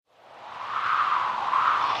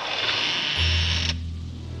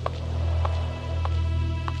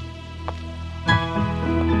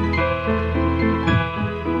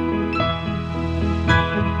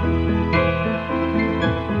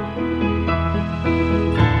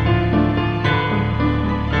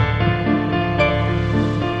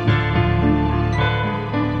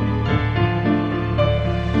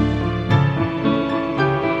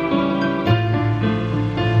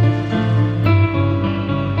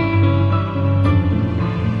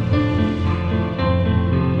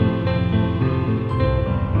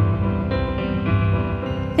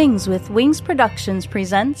Things with Wings Productions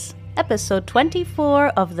presents episode 24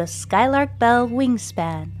 of the Skylark Bell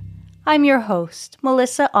Wingspan. I'm your host,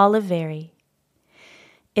 Melissa Oliveri.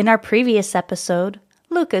 In our previous episode,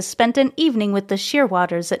 Lucas spent an evening with the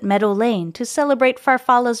Shearwaters at Meadow Lane to celebrate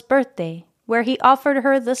Farfalla's birthday, where he offered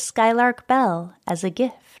her the Skylark Bell as a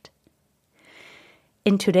gift.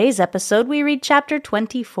 In today's episode, we read chapter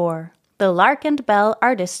 24, The Lark and Bell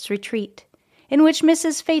Artists' Retreat, in which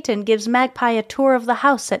Mrs. Phaeton gives Magpie a tour of the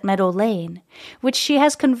house at Meadow Lane, which she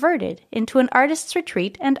has converted into an artist's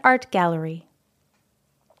retreat and art gallery.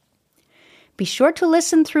 Be sure to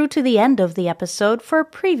listen through to the end of the episode for a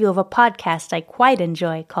preview of a podcast I quite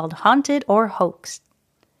enjoy called Haunted or Hoaxed.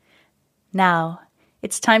 Now,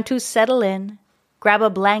 it's time to settle in, grab a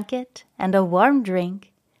blanket and a warm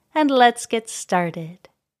drink, and let's get started.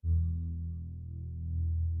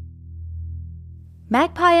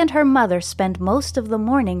 Magpie and her mother spend most of the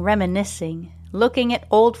morning reminiscing, looking at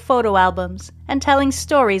old photo albums, and telling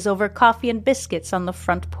stories over coffee and biscuits on the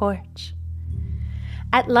front porch.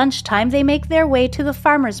 At lunchtime, they make their way to the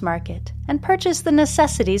farmer's market and purchase the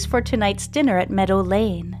necessities for tonight's dinner at Meadow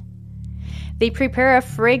Lane. They prepare a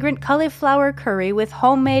fragrant cauliflower curry with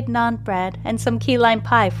homemade naan bread and some key lime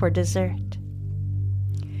pie for dessert.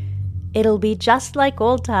 It'll be just like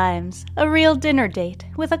old times, a real dinner date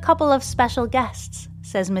with a couple of special guests,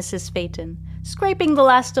 says Mrs. Phaeton, scraping the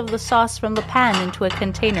last of the sauce from the pan into a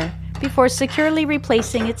container before securely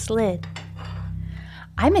replacing its lid.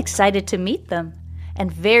 I'm excited to meet them,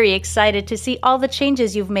 and very excited to see all the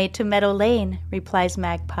changes you've made to Meadow Lane, replies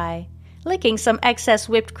Magpie, licking some excess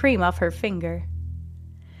whipped cream off her finger.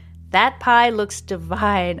 That pie looks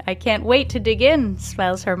divine. I can't wait to dig in,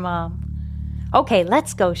 smiles her mom. Okay,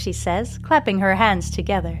 let's go, she says, clapping her hands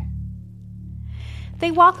together. They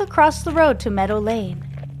walk across the road to Meadow Lane.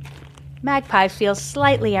 Magpie feels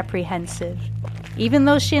slightly apprehensive, even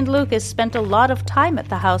though she and Lucas spent a lot of time at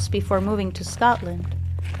the house before moving to Scotland.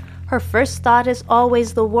 Her first thought is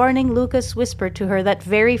always the warning Lucas whispered to her that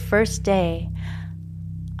very first day,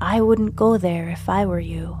 "I wouldn't go there if I were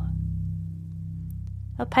you."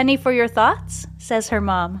 "A penny for your thoughts?" says her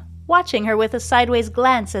mom, watching her with a sideways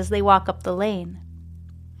glance as they walk up the lane.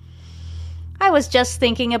 "I was just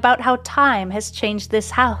thinking about how time has changed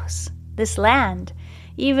this house, this land,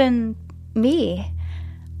 even me.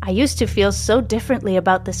 I used to feel so differently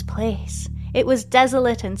about this place. It was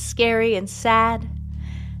desolate and scary and sad.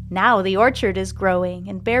 Now the orchard is growing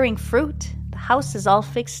and bearing fruit. The house is all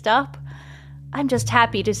fixed up. I'm just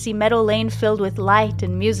happy to see Meadow Lane filled with light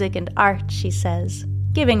and music and art," she says,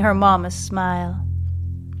 giving her mom a smile.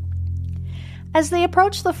 As they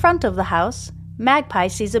approach the front of the house, Magpie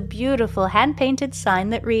sees a beautiful hand-painted sign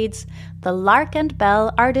that reads, "The Lark and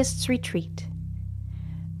Bell Artists' Retreat."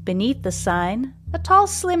 Beneath the sign, a tall,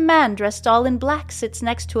 slim man dressed all in black sits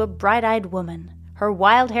next to a bright-eyed woman, her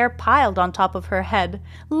wild hair piled on top of her head,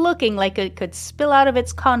 looking like it could spill out of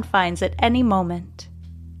its confines at any moment.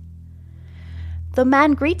 The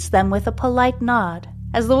man greets them with a polite nod,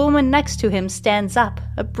 as the woman next to him stands up,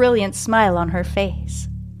 a brilliant smile on her face.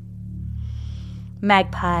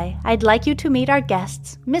 "Magpie, I'd like you to meet our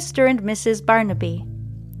guests, Mr. and Mrs. Barnaby."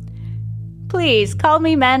 "Please call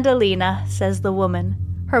me Mandalina," says the woman,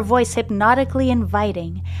 her voice hypnotically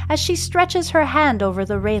inviting as she stretches her hand over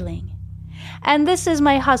the railing. "And this is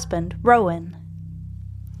my husband, Rowan."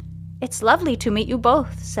 "It's lovely to meet you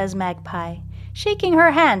both," says Magpie, shaking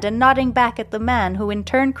her hand and nodding back at the man who in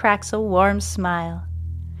turn cracks a warm smile.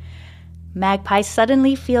 Magpie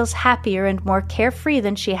suddenly feels happier and more carefree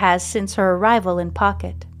than she has since her arrival in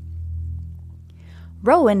Pocket.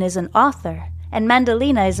 "Rowan is an author, and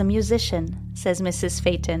Mandalina is a musician," says Mrs.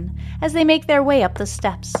 Phaeton, as they make their way up the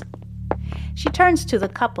steps. She turns to the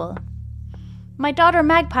couple. "My daughter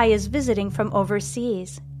Magpie is visiting from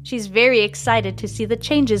overseas. She's very excited to see the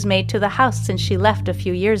changes made to the house since she left a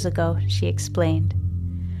few years ago," she explained.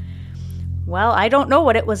 "Well, I don't know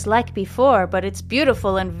what it was like before, but it's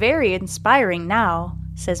beautiful and very inspiring now,"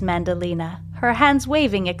 says Mandalina, her hands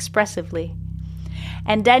waving expressively.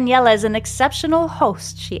 "And Daniela is an exceptional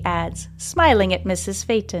host," she adds, smiling at Mrs.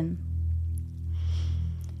 Phaeton.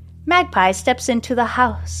 Magpie steps into the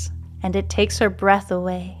house, and it takes her breath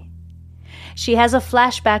away. She has a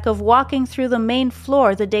flashback of walking through the main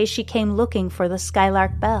floor the day she came looking for the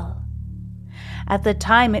Skylark Bell. At the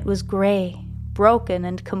time it was gray, broken,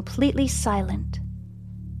 and completely silent.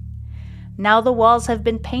 Now the walls have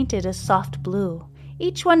been painted a soft blue,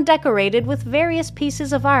 each one decorated with various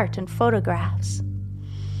pieces of art and photographs.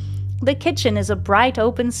 The kitchen is a bright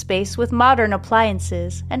open space with modern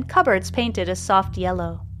appliances and cupboards painted a soft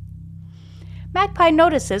yellow. Magpie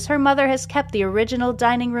notices her mother has kept the original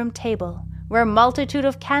dining room table, where a multitude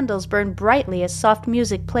of candles burn brightly as soft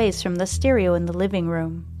music plays from the stereo in the living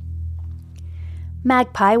room.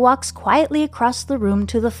 Magpie walks quietly across the room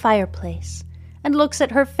to the fireplace and looks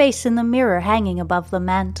at her face in the mirror hanging above the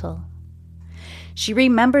mantel. She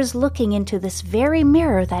remembers looking into this very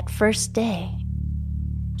mirror that first day.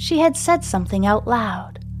 She had said something out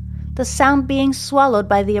loud, the sound being swallowed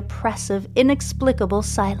by the oppressive, inexplicable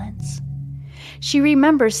silence. She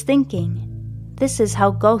remembers thinking, "This is how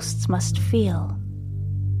ghosts must feel."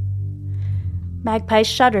 Magpie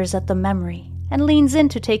shudders at the memory and leans in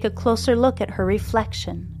to take a closer look at her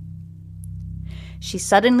reflection. She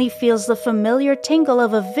suddenly feels the familiar tingle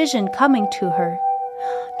of a vision coming to her.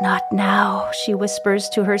 "Not now," she whispers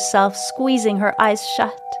to herself, squeezing her eyes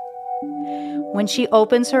shut. When she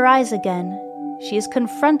opens her eyes again, she is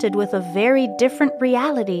confronted with a very different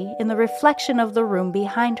reality in the reflection of the room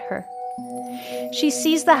behind her. She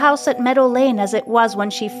sees the house at Meadow Lane as it was when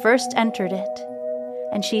she first entered it,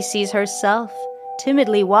 and she sees herself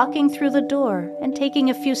timidly walking through the door and taking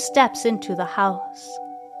a few steps into the house.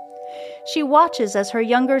 She watches as her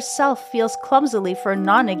younger self feels clumsily for a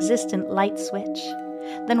non-existent light switch,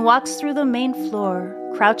 then walks through the main floor,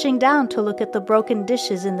 crouching down to look at the broken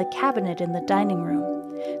dishes in the cabinet in the dining room,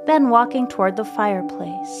 then walking toward the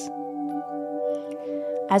fireplace.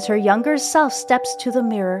 As her younger self steps to the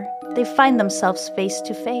mirror, they find themselves face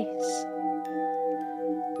to face.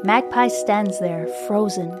 Magpie stands there,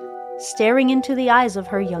 frozen, staring into the eyes of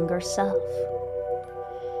her younger self.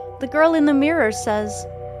 The girl in the mirror says,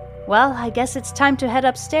 "Well, I guess it's time to head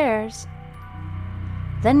upstairs,"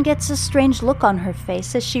 then gets a strange look on her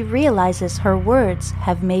face as she realizes her words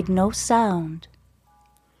have made no sound.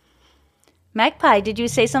 "Magpie, did you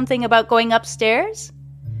say something about going upstairs?"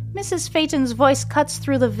 Mrs. Phaeton's voice cuts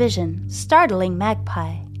through the vision, startling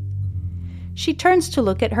Magpie. She turns to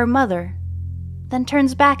look at her mother, then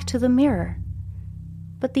turns back to the mirror.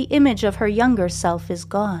 But the image of her younger self is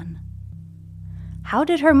gone. How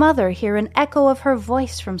did her mother hear an echo of her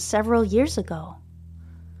voice from several years ago?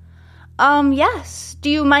 Yes. Do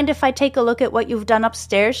you mind if I take a look at what you've done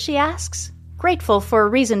upstairs?" she asks, grateful for a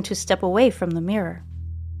reason to step away from the mirror.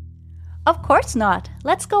 "Of course not.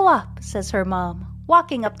 Let's go up," says her mom,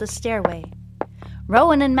 walking up the stairway.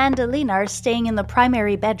 "Rowan and Mandalina are staying in the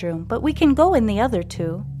primary bedroom, but we can go in the other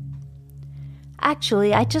two."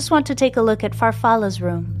 "Actually, I just want to take a look at Farfalla's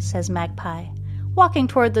room," says Magpie, walking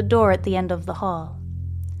toward the door at the end of the hall.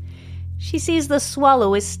 She sees the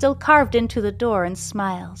swallow is still carved into the door and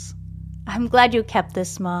smiles. "I'm glad you kept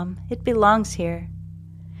this, Mom. It belongs here."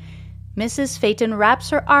 Mrs. Phaeton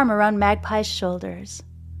wraps her arm around Magpie's shoulders.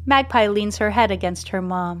 Magpie leans her head against her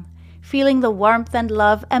mom, feeling the warmth and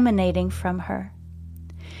love emanating from her.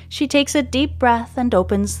 She takes a deep breath and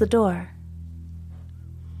opens the door.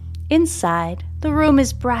 Inside, the room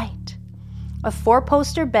is bright. A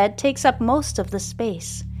 4-poster bed takes up most of the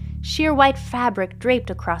space, sheer white fabric draped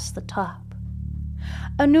across the top.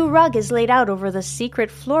 A new rug is laid out over the secret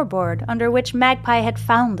floorboard under which Magpie had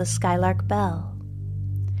found the Skylark bell.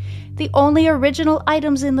 The only original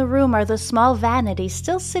items in the room are the small vanity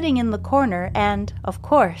still sitting in the corner and, of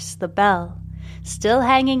course, the bell, still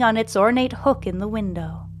hanging on its ornate hook in the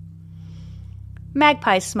window.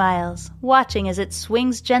 Magpie smiles, watching as it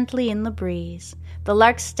swings gently in the breeze, the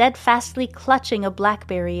lark steadfastly clutching a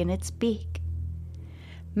blackberry in its beak.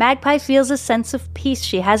 Magpie feels a sense of peace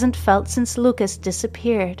she hasn't felt since Lucas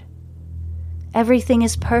disappeared. "Everything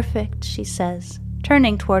is perfect," she says,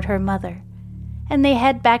 turning toward her mother, and they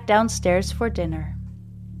head back downstairs for dinner.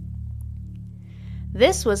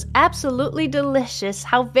 "This was absolutely delicious.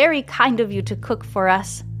 How very kind of you to cook for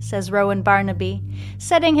us," says Rowan Barnaby,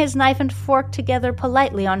 setting his knife and fork together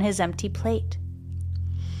politely on his empty plate.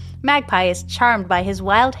 Magpie is charmed by his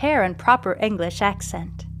wild hair and proper English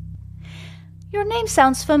accent. "Your name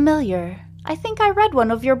sounds familiar. I think I read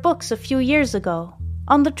one of your books a few years ago,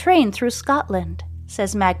 on the train through Scotland,"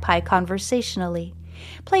 says Magpie conversationally,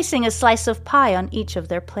 placing a slice of pie on each of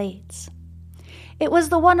their plates. "It was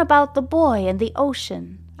the one about the boy and the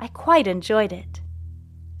ocean. I quite enjoyed it."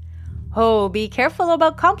 "Oh, be careful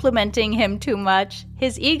about complimenting him too much.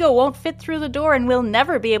 His ego won't fit through the door and we'll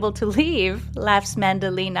never be able to leave," laughs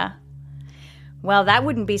Mandalina. "Well, that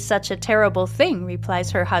wouldn't be such a terrible thing,"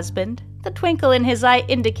 replies her husband, the twinkle in his eye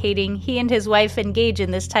indicating he and his wife engage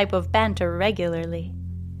in this type of banter regularly.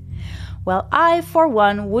 "Well, I, for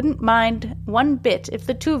one, wouldn't mind one bit if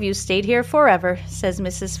the two of you stayed here forever," says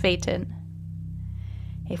Mrs. Phaeton.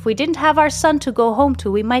 "If we didn't have our son to go home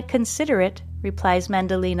to, we might consider it," replies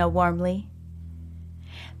Mandalina warmly.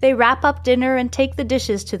 They wrap up dinner and take the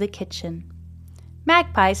dishes to the kitchen.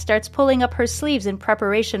 Magpie starts pulling up her sleeves in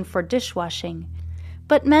preparation for dishwashing,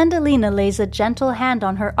 but Mandalina lays a gentle hand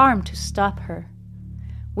on her arm to stop her.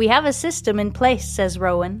 "We have a system in place," says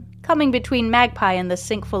Rowan, coming between Magpie and the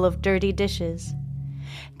sink full of dirty dishes.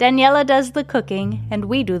 "Daniela does the cooking, and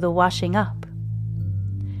we do the washing up."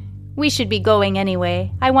 "We should be going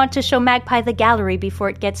anyway. I want to show Magpie the gallery before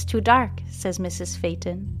it gets too dark," says Mrs.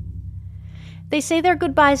 Phaeton. They say their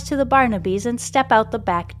goodbyes to the Barnabys and step out the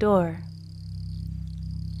back door.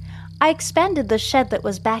 "I expanded the shed that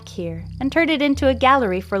was back here and turned it into a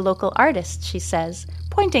gallery for local artists," she says,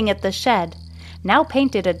 pointing at the shed, now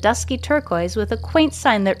painted a dusky turquoise with a quaint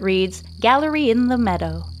sign that reads, "Gallery in the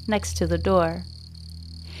Meadow," next to the door.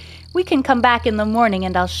 "We can come back in the morning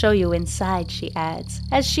and I'll show you inside," she adds,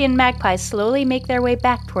 as she and Magpie slowly make their way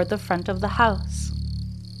back toward the front of the house.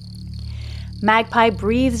 Magpie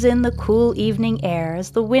breathes in the cool evening air as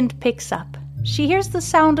the wind picks up. She hears the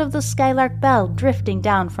sound of the Skylark bell drifting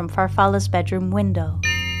down from Farfalla's bedroom window.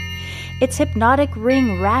 Its hypnotic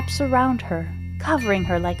ring wraps around her, covering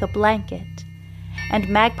her like a blanket, and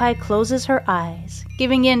Magpie closes her eyes,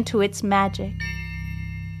 giving in to its magic.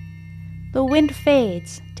 The wind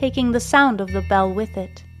fades, taking the sound of the bell with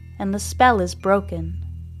it, and the spell is broken.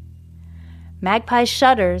 Magpie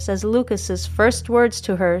shudders as Lucas's first words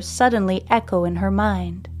to her suddenly echo in her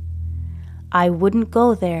mind. "I wouldn't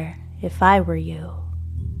go there if I were you."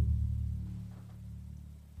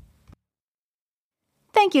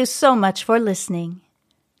 Thank you so much for listening.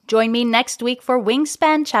 Join me next week for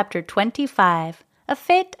Wingspan Chapter 25, A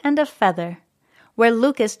Fate and a Feather, where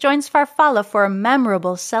Lucas joins Farfalla for a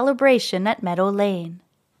memorable celebration at Meadow Lane.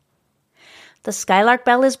 The Skylark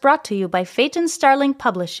Bell is brought to you by Phaeton Starling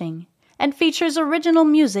Publishing and features original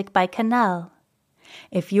music by Canal.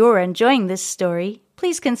 If you're enjoying this story,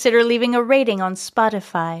 please consider leaving a rating on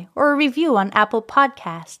Spotify or a review on Apple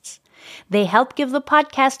Podcasts. They help give the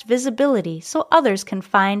podcast visibility so others can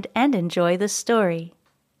find and enjoy the story.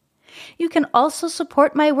 You can also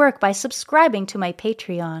support my work by subscribing to my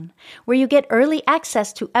Patreon, where you get early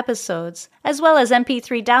access to episodes, as well as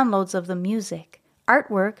MP3 downloads of the music,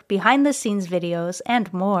 artwork, behind-the-scenes videos,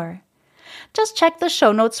 and more. Just check the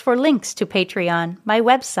show notes for links to Patreon, my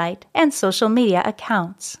website, and social media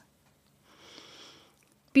accounts.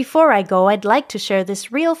 Before I go, I'd like to share this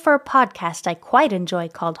Real Fur podcast I quite enjoy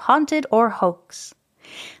called Haunted or Hoax.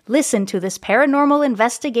 Listen to this paranormal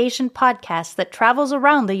investigation podcast that travels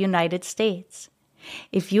around the United States.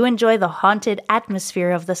 If you enjoy the haunted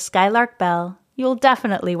atmosphere of the Skylark Bell, you'll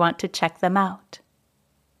definitely want to check them out.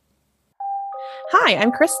 Hi,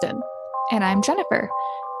 I'm Kristen. And I'm Jennifer.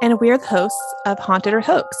 And we're the hosts of Haunted or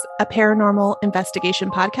Hoax, a paranormal investigation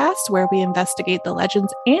podcast where we investigate the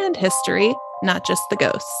legends and history, not just the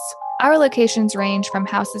ghosts. Our locations range from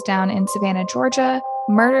houses down in Savannah, Georgia,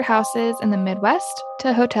 murder houses in the Midwest,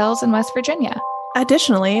 to hotels in West Virginia.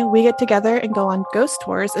 Additionally, we get together and go on ghost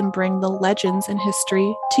tours and bring the legends and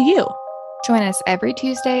history to you. Join us every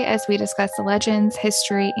Tuesday as we discuss the legends,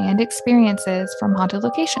 history, and experiences from haunted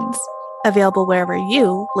locations. Available wherever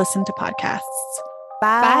you listen to podcasts.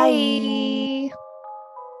 Bye.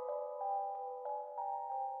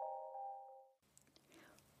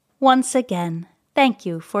 Once again, thank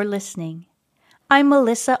you for listening. I'm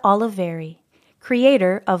Melissa Oliveri,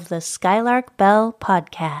 creator of the Skylark Bell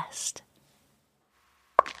podcast.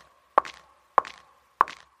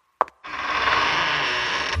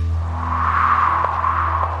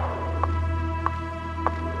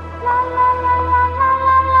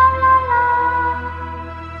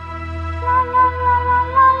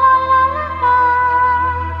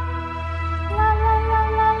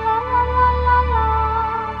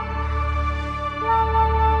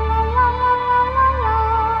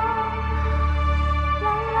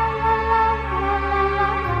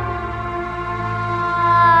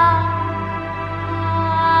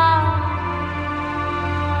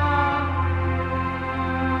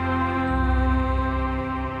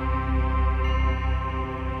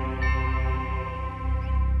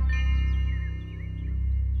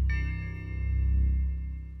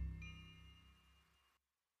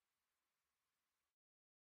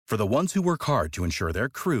 For the ones who work hard to ensure their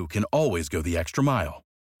crew can always go the extra mile,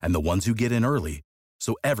 and the ones who get in early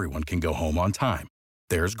so everyone can go home on time,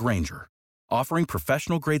 there's Grainger, offering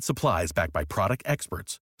professional-grade supplies backed by product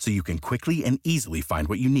experts so you can quickly and easily find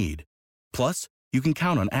what you need. Plus, you can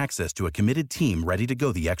count on access to a committed team ready to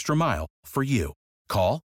go the extra mile for you.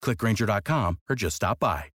 Call, click Grainger.com, or just stop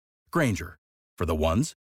by. Grainger, for the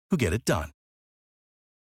ones who get it done.